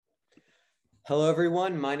Hello,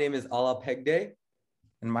 everyone. My name is Aalaap,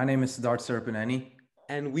 And my name is Sidharth and Aalaap.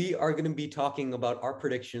 and we are going to be talking about our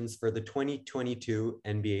predictions for the 2022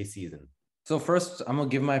 NBA season. So first, I'm gonna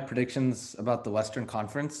give my predictions about the Western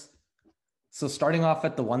Conference. So starting off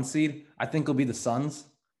at the one seed, I think it'll be the Suns.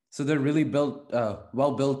 So they're really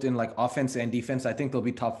well built in like offense and defense. I think they'll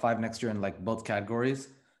be top five next year in like both categories.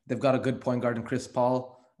 They've got a good point guard in Chris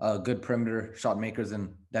Paul, good perimeter shot makers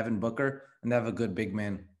in Devin Booker, and they have a good big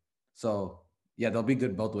man. So yeah, they'll be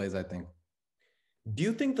good both ways, I think. Do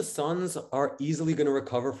you think the Suns are easily going to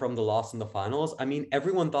recover from the loss in the finals? I mean,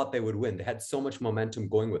 everyone thought they would win. They had so much momentum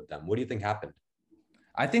going with them. What do you think happened?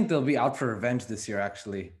 I think they'll be out for revenge this year,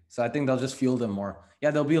 actually. So I think they'll just fuel them more. Yeah,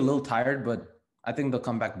 they'll be a little tired, but I think they'll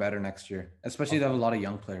come back better next year. Especially they have a Okay. lot of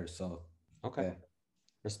young players. So Okay. yeah.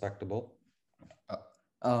 Respectable. Uh,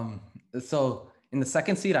 Um. So in the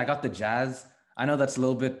second seed, I got the Jazz. I know that's a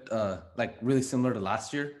little bit like really similar to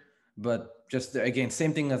last year, but just again,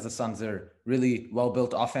 same thing as the Suns. They're really well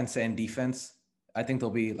built offense and defense. I think they'll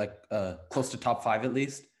be like close to top five at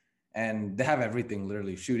least, and they have everything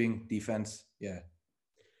literally shooting, defense. Yeah.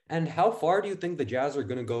 And how far do you think the Jazz are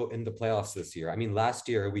going to go in the playoffs this year? I mean, last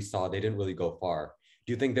year we saw they didn't really go far.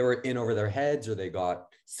 Do you think they were in over their heads or they got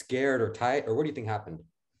scared or tight? Or what do you think happened?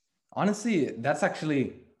 Honestly, that's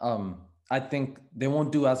actually I think they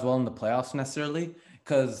won't do as well in the playoffs necessarily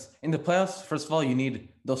because in the playoffs, first of all, you need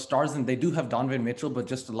those stars, and they do have Donovan Mitchell, but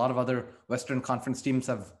just a lot of other Western Conference teams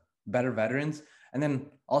have better veterans. And then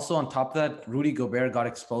also on top of that, Rudy Gobert got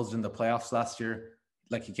exposed in the playoffs last year.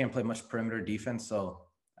 Like he can't play much perimeter defense, so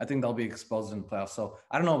I think they'll be exposed in the playoffs. So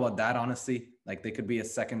I don't know about that honestly. Like they could be a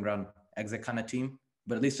second round exit kind of team,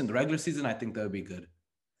 but at least in the regular season, I think they'll be good.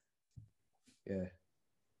 Yeah.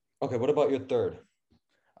 Okay, what about your third?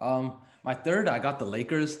 My third, I got the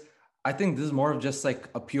Lakers. I think this is more of just like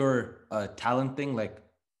a pure talent thing. Like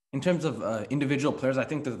in terms of individual players, I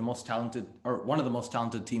think they're the most talented or one of the most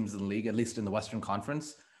talented teams in the league, at least in the Western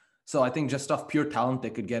Conference. So I think just off pure talent, they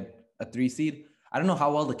could get a three seed. I don't know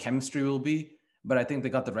how well the chemistry will be, but I think they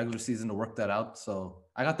got the regular season to work that out. So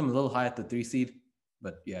I got them a little high at the three seed,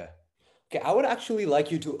 but yeah. Okay, I would actually like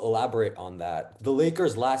you to elaborate on that. The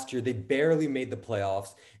Lakers last year, they barely made the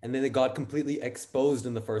playoffs, and then they got completely exposed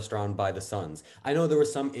in the first round by the Suns. I know there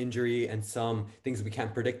was some injury and some things we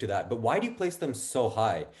can't predict to that, but why do you place them so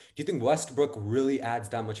high? Do you think Westbrook really adds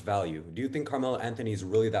that much value? Do you think Carmelo Anthony is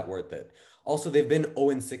really that worth it? Also, they've been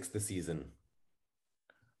 0-6 this season.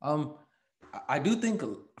 Um, I do think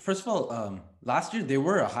first of all, last year they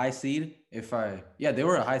were a high seed. Yeah, they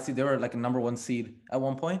were a high seed. They were like a number one seed at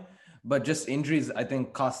one point, but just injuries I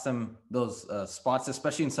think cost them those spots,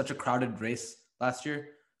 especially in such a crowded race last year.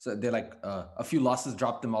 So they like a few losses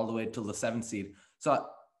dropped them all the way till the seventh seed. So I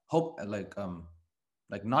hope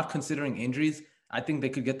like not considering injuries, I think they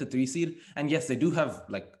could get the three seed. And yes, they do have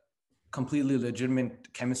like completely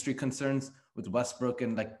legitimate chemistry concerns with Westbrook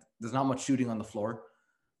and like there's not much shooting on the floor.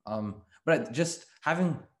 But just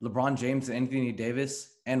having LeBron James and Anthony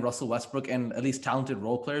Davis and Russell Westbrook and at least talented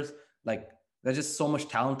role players, like there's just so much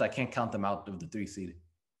talent. I can't count them out of the three seed.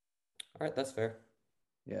 All right, that's fair.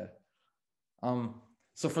 Yeah. Um,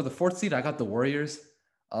 so for the fourth seed, I got the Warriors.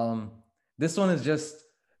 Um, this one is just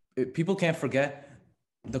people can't forget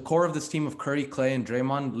the core of this team of Curry, Clay, and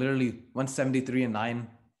Draymond literally went 73 and 9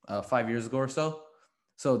 5 years ago or so.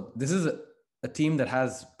 So this is a team that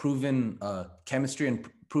has proven chemistry and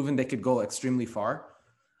proven they could go extremely far.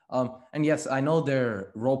 And yes, I know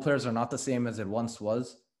their role players are not the same as it once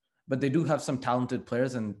was, but they do have some talented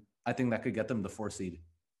players, and I think that could get them the four seed.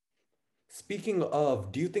 Speaking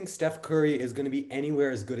of, do you think Steph Curry is going to be anywhere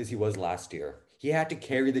as good as he was last year? He had to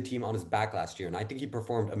carry the team on his back last year, and I think he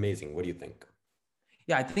performed amazing. What do you think?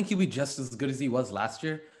 Yeah, I think he'll be just as good as he was last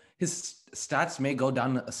year. His stats may go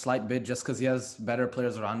down a slight bit just because he has better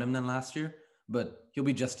players around him than last year, but he'll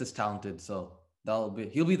be just as talented. So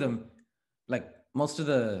he'll be the like most of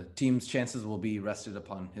the team's chances will be rested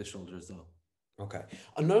upon his shoulders though. Okay.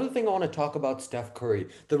 Another thing I want to talk about Steph Curry.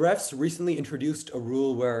 The refs recently introduced a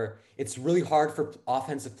rule where it's really hard for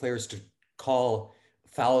offensive players to call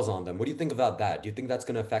fouls on them. What do you think about that? Do you think that's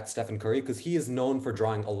going to affect Stephen Curry? Because he is known for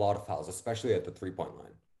drawing a lot of fouls, especially at the three-point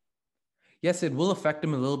line. Yes, it will affect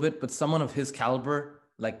him a little bit, but someone of his caliber,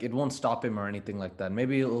 like it won't stop him or anything like that.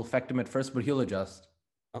 Maybe it'll affect him at first, but he'll adjust.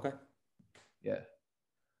 Okay. Yeah.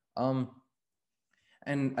 Um,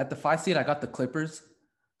 and at the five seed, I got the Clippers.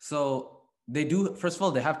 So they do, first of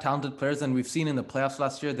all, they have talented players. And we've seen in the playoffs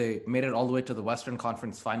last year, they made it all the way to the Western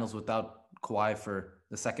Conference finals without Kawhi for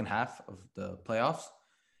the second half of the playoffs.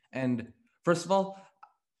 And first of all,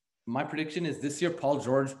 my prediction is this year, Paul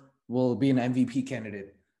George will be an MVP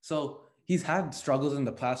candidate. So he's had struggles in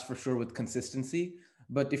the past for sure with consistency.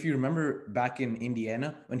 But if you remember back in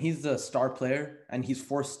Indiana, when he's the star player and he's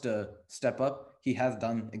forced to step up, he has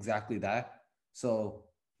done exactly that. So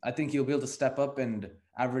I think he'll be able to step up and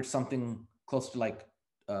average something close to like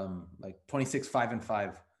 26, 5 and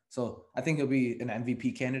 5. So I think he'll be an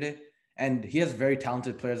MVP candidate. And he has very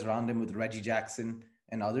talented players around him with Reggie Jackson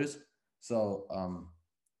and others. So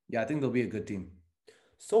yeah, I think they'll be a good team.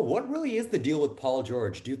 So what really is the deal with Paul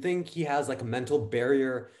George? Do you think he has like a mental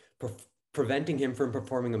barrier preventing him from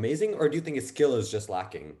performing amazing, or do you think his skill is just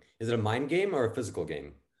lacking? Is it a mind game or a physical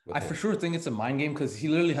game with I for him? sure think it's a mind game because he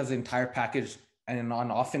literally has the entire package and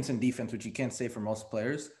on offense and defense, which you can't say for most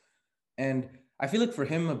players. And I feel like for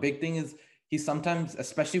him, a big thing is he sometimes,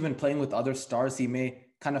 especially when playing with other stars, he may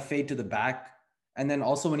kind of fade to the back. And then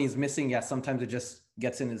also when he's missing, yeah, sometimes it just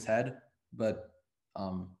gets in his head. But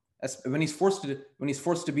when he's forced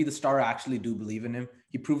to be the star, I actually do believe in him.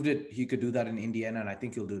 He proved it. He could do that in Indiana, and I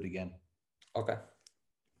think he'll do it again. Okay.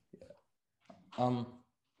 Um,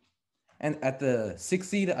 and at the sixth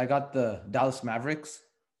seed, I got the Dallas Mavericks.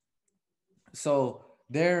 So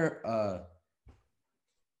they're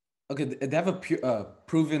okay. They have a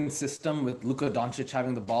proven system with Luka Doncic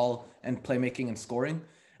having the ball and playmaking and scoring,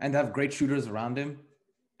 and they have great shooters around him.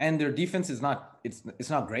 And their defense is not it's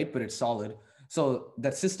not great, but it's solid. So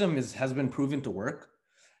that system has been proven to work.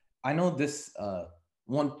 I know this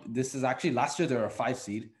is actually last year they were a 5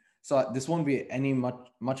 seed, so this won't be any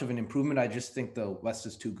much of an improvement. I just think the West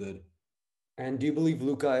is too good. And do you believe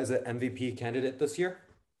Luca is an MVP candidate this year?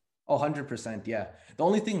 Oh, 100%. Yeah. The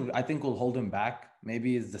only thing I think will hold him back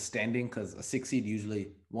maybe is the standing because a 6 seed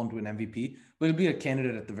usually won't win MVP, but he'll be a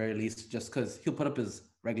candidate at the very least just because he'll put up his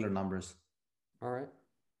regular numbers. All right.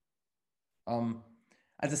 Um,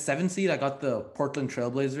 as a 7 seed, I got the Portland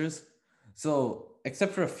Trailblazers. So,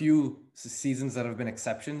 except for a few seasons that have been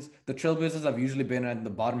exceptions, the Trailblazers have usually been at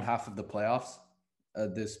the bottom half of the playoffs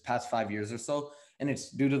this past 5 years or so. And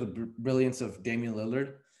it's due to the brilliance of Damian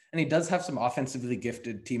Lillard. And he does have some offensively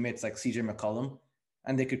gifted teammates like CJ McCollum,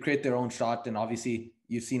 and they could create their own shot. And obviously,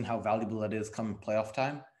 you've seen how valuable that is come playoff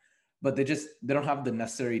time. But they don't have the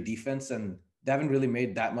necessary defense, and they haven't really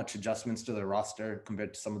made that much adjustments to their roster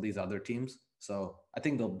compared to some of these other teams. So I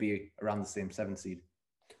think they'll be around the same 7 seed.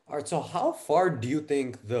 All right, so how far do you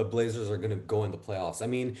think the Blazers are going to go in the playoffs? I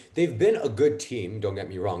mean, they've been a good team, don't get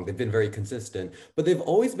me wrong. They've been very consistent, but they've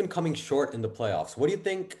always been coming short in the playoffs. What do you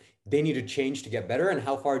think they need to change to get better, and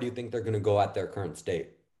how far do you think they're going to go at their current state?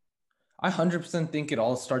 I 100% think it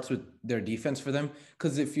all starts with their defense for them.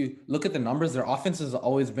 Because if you look at the numbers, their offense has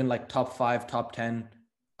always been like top five, top 10,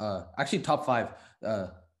 actually top five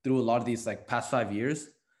through a lot of these like past 5 years.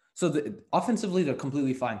 So offensively, they're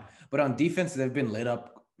completely fine. But on defense, they've been lit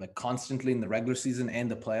up like constantly in the regular season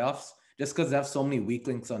and the playoffs just because they have so many weak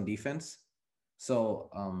links on defense.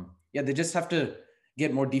 So yeah, they just have to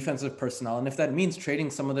get more defensive personnel. And if that means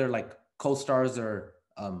trading some of their like co-stars or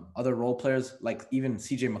other role players, like even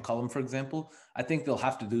CJ McCollum, for example, I think they'll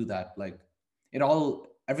have to do that. Like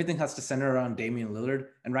everything has to center around Damian Lillard.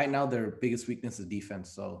 And right now their biggest weakness is defense.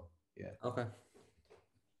 So yeah. Okay.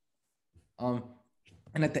 Um,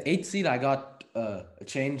 and at the 8th seed, I got a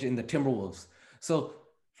change in the Timberwolves. So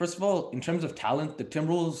first of all, in terms of talent, the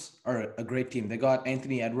Timberwolves are a great team. They got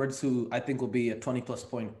Anthony Edwards, who I think will be a 20 plus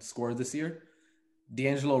point scorer this year.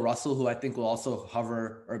 D'Angelo Russell, who I think will also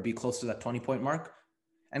hover or be close to that 20-point mark.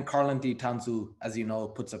 And Carl-Anthony Towns, who, as you know,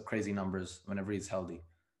 puts up crazy numbers whenever he's healthy.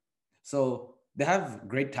 So they have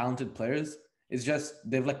great talented players. It's just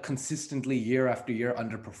they've like consistently year after year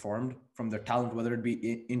underperformed from their talent, whether it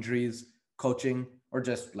be injuries, coaching, or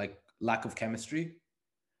just like lack of chemistry.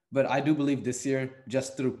 But I do believe this year,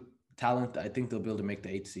 just through talent, I think they'll be able to make the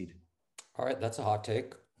 8th seed. All right, that's a hot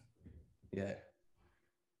take. Yeah.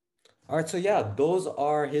 All right, so yeah, those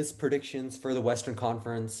are his predictions for the Western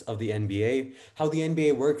Conference of the NBA. How the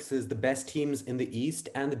NBA works is the best teams in the East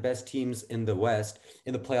and the best teams in the West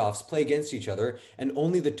in the playoffs play against each other, and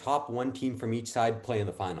only the top one team from each side play in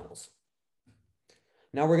the finals.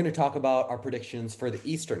 Now we're going to talk about our predictions for the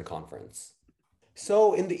Eastern Conference.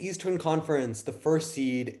 So in the Eastern Conference, the first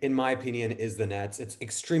seed, in my opinion, is the Nets. It's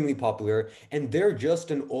extremely popular, and they're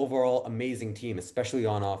just an overall amazing team, especially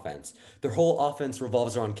on offense. Their whole offense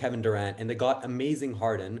revolves around Kevin Durant, and they got amazing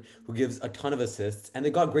Harden, who gives a ton of assists, and they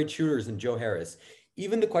got great shooters in Joe Harris.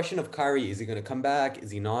 Even the question of Kyrie, is he going to come back?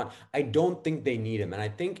 Is he not? I don't think they need him, and I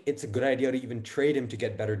think it's a good idea to even trade him to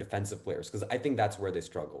get better defensive players, because I think that's where they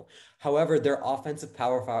struggle. However, their offensive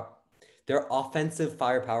firepower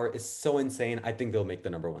is so insane. I think they'll make the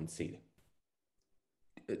number one seed.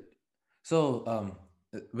 So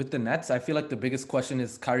with the Nets, I feel like the biggest question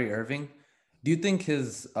is Kyrie Irving. Do you think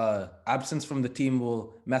his absence from the team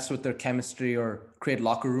will mess with their chemistry or create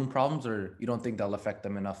locker room problems, or you don't think that'll affect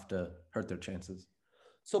them enough to hurt their chances?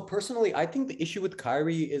 So personally, I think the issue with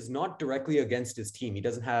Kyrie is not directly against his team. He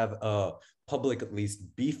doesn't have a public, at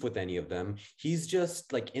least, beef with any of them. He's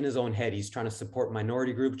just like in his own head. He's trying to support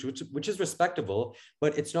minority groups, which is respectable,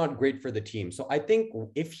 but it's not great for the team. So I think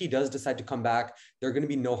if he does decide to come back, there are going to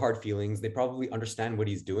be no hard feelings. They probably understand what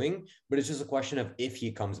he's doing, but it's just a question of if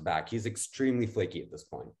he comes back. He's extremely flaky at this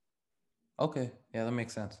point. Okay, yeah, that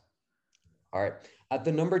makes sense. All right. At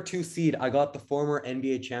the number 2 seed, I got the former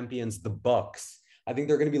NBA champions, the Bucks. I think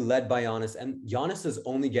they're going to be led by Giannis, and Giannis is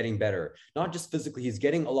only getting better. Not just physically, he's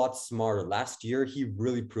getting a lot smarter. Last year, he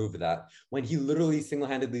really proved that when he literally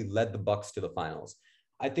single-handedly led the Bucks to the finals.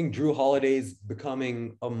 I think Drew Holiday's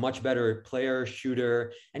becoming a much better player,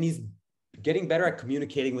 shooter, and he's getting better at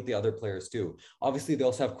communicating with the other players too. Obviously, they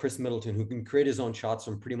also have Chris Middleton, who can create his own shots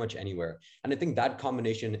from pretty much anywhere. And I think that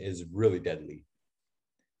combination is really deadly.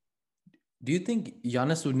 Do you think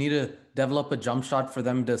Giannis would need to develop a jump shot for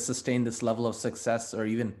them to sustain this level of success, or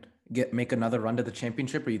even make another run to the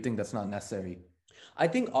championship, or you think that's not necessary? I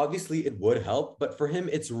think obviously it would help, but for him,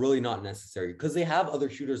 it's really not necessary because they have other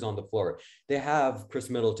shooters on the floor. They have Chris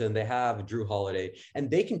Middleton, they have Drew Holiday, and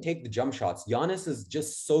they can take the jump shots. Giannis is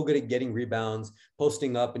just so good at getting rebounds,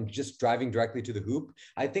 posting up, and just driving directly to the hoop.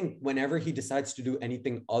 I think whenever he decides to do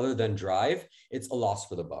anything other than drive, it's a loss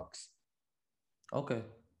for the Bucks. Okay,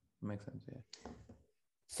 makes sense. Yeah.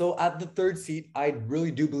 So at the 3rd seed, I really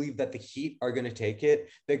do believe that the Heat are going to take it.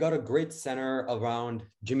 They got a great center around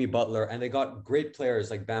Jimmy Butler, and they got great players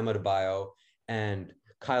like Bam Adebayo and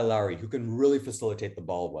Kyle Lowry, who can really facilitate the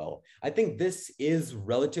ball well. I think this is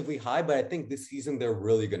relatively high, but I think this season they're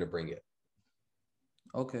really going to bring it.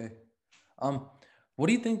 Okay. Um, what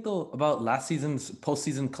do you think though about last season's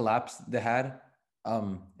postseason collapse they had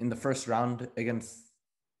in the first round against?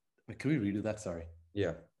 Wait, could we redo that? Sorry.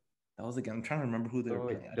 Yeah. That was again. I'm trying to remember who they were So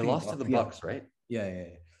playing. I they think lost to the yeah, Bucks, right? yeah.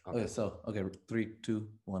 Okay. Okay, so okay, 3, 2,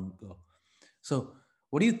 1, go. So,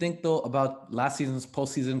 what do you think though about last season's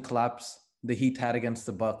postseason collapse the Heat had against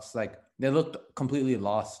the Bucks? Like they looked completely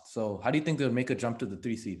lost. So, how do you think they'll make a jump to the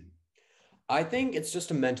 3 seed? I think it's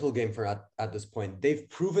just a mental game for at this point. They've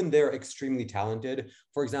proven they're extremely talented.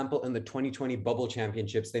 For example, in the 2020 Bubble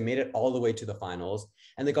Championships, they made it all the way to the finals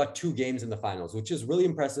and they got 2 games in the finals, which is really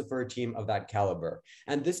impressive for a team of that caliber.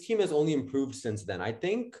 And this team has only improved since then. I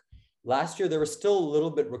think last year they were still a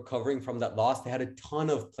little bit recovering from that loss. They had a ton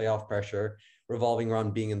of playoff pressure revolving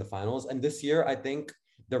around being in the finals. And this year, I think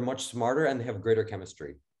they're much smarter and they have greater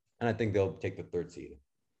chemistry. And I think they'll take the 3rd seed.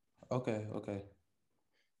 Okay.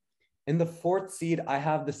 In the 4th seed, I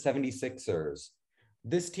have the 76ers.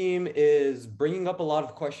 This team is bringing up a lot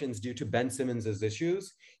of questions due to Ben Simmons'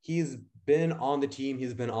 issues. He's been on the team,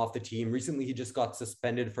 he's been off the team. Recently, he just got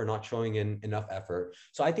suspended for not showing in enough effort.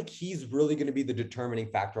 So I think he's really going to be the determining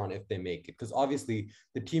factor on if they make it, because obviously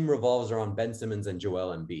the team revolves around Ben Simmons and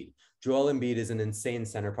Joel Embiid. Joel Embiid is an insane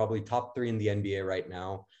center, probably top 3 in the NBA right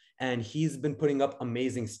now. And he's been putting up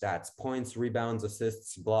amazing stats, points, rebounds,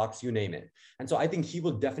 assists, blocks, you name it. And so I think he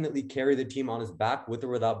will definitely carry the team on his back with or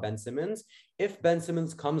without Ben Simmons. If Ben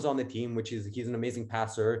Simmons comes on the team, which is he's an amazing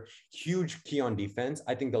passer, huge key on defense,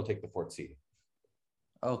 I think they'll take the 4th seed.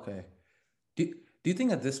 Okay. Do you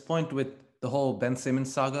think at this point with the whole Ben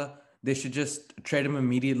Simmons saga, they should just trade him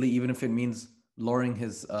immediately, even if it means lowering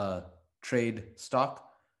his trade stock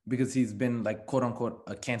because he's been like quote unquote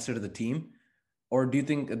a cancer to the team? Or do you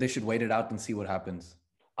think they should wait it out and see what happens?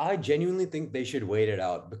 I genuinely think they should wait it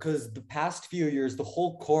out because the past few years, the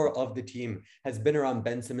whole core of the team has been around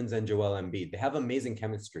Ben Simmons and Joel Embiid. They have amazing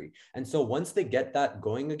chemistry. And so once they get that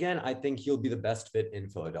going again, I think he'll be the best fit in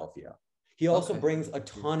Philadelphia. He also Okay. brings a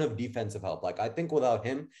ton of defensive help. Like I think without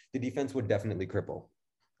him, the defense would definitely cripple.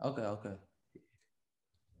 Okay.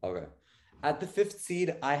 Okay. At the 5th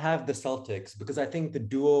seed, I have the Celtics because I think the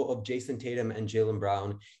duo of Jason Tatum and Jaylen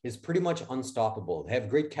Brown is pretty much unstoppable. They have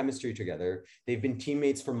great chemistry together. They've been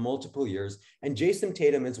teammates for multiple years. And Jason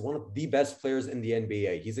Tatum is one of the best players in the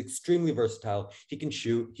NBA. He's extremely versatile. He can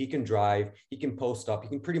shoot, he can drive, he can post up, he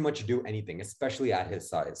can pretty much do anything, especially at his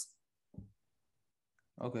size.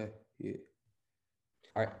 Okay. Yeah.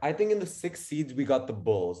 All right. I think in the 6 seeds, we got the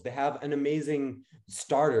Bulls. They have an amazing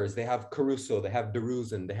starters. They have Caruso, they have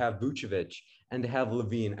DeRozan, they have Vucevic, and they have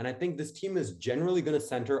Levine. And I think this team is generally going to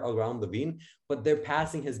center around Levine, but their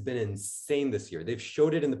passing has been insane this year. They've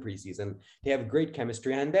showed it in the preseason. They have great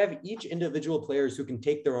chemistry, and they have each individual players who can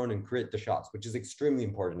take their own and create the shots, which is extremely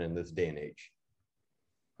important in this day and age.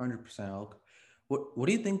 100%. What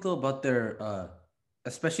do you think though about their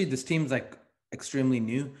especially this team's like extremely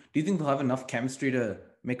new? Do you think they'll have enough chemistry to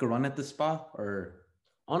make a run at this spot? Or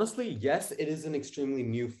Honestly, yes, it is an extremely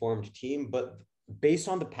new formed team, but based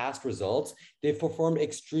on the past results, they've performed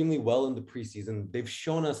extremely well in the preseason. They've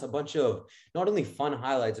shown us a bunch of not only fun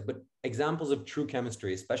highlights, but examples of true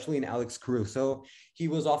chemistry, especially in Alex Caruso. He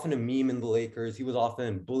was often a meme in the Lakers, he was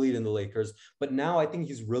often bullied in the Lakers, but now I think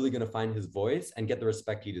he's really going to find his voice and get the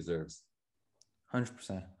respect he deserves.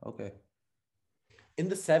 100%? Okay. In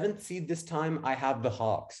the seventh seed this time, I have the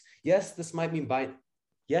Hawks. Yes, this might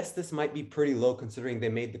be pretty low considering they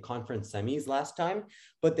made the conference semis last time,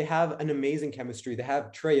 but they have an amazing chemistry. They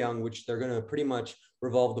have Trey Young, which they're going to pretty much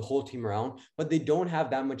revolve the whole team around, but they don't have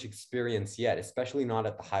that much experience yet, especially not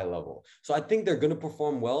at the high level. So I think they're going to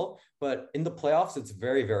perform well, but in the playoffs, it's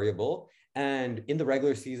very variable. And in the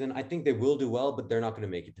regular season, I think they will do well, but they're not going to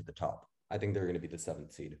make it to the top. I think they're going to be the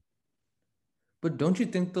seventh seed. But don't you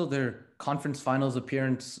think though their conference finals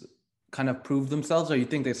appearance kind of proved themselves, or you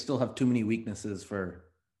think they still have too many weaknesses for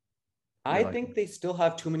your I liking? think they still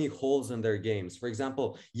have too many holes in their games. For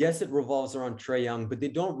example, yes, it revolves around Trey Young, but they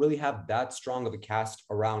don't really have that strong of a cast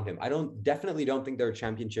around him. I definitely don't think they're a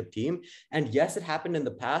championship team. And yes, it happened in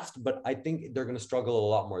the past, but I think they're going to struggle a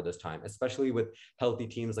lot more this time, especially with healthy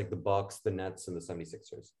teams like the Bucks, the Nets, and the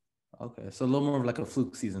 76ers. Okay, so a little more of like a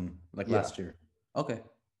fluke season like Yeah. last year. Okay.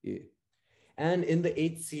 Yeah. And in the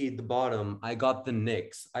eighth seed, the bottom, I got the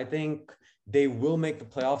Knicks. I think they will make the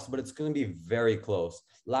playoffs, but it's going to be very close.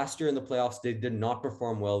 Last year in the playoffs, they did not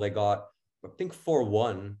perform well. They got, I think,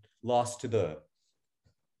 4-1, lost to the Um,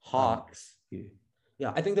 Hawks. yeah.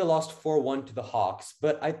 Yeah, I think they lost 4-1 to the Hawks,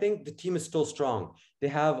 but I think the team is still strong. They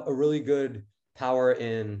have a really good power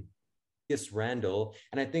in Randall.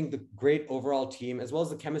 And I think the great overall team, as well as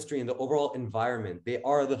the chemistry and the overall environment, they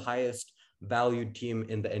are the highest valued team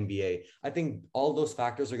in the NBA. I think all those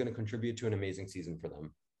factors are going to contribute to an amazing season for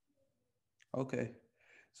them. Okay.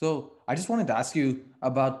 So I just wanted to ask you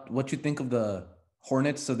about what you think of the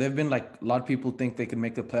Hornets. So they've been like a lot of people think they can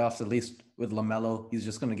make the playoffs at least with LaMelo. He's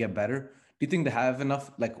just going to get better. Do you think they have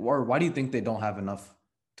enough? Like, or why do you think they don't have enough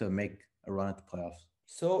to make a run at the playoffs?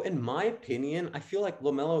 So, in my opinion, I feel like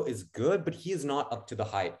LaMelo is good, but he is not up to the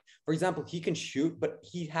hype. For example, he can shoot, but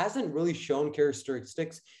he hasn't really shown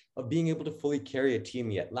characteristics of being able to fully carry a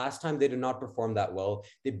team yet. Last time they did not perform that well.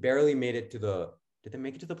 They barely made it to the. Did they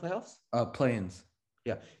make it to the playoffs? Play-ins.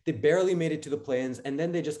 Yeah, they barely made it to the play-ins, and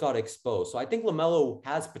then they just got exposed. So I think LaMelo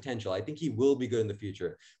has potential. I think he will be good in the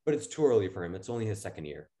future, but it's too early for him. It's only his second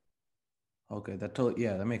year. Okay, that totally,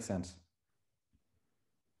 yeah, that makes sense.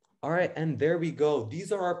 All right, and there we go.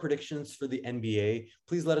 These are our predictions for the NBA.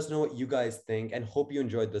 Please let us know what you guys think and hope you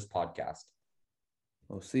enjoyed this podcast.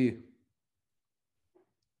 We'll see you.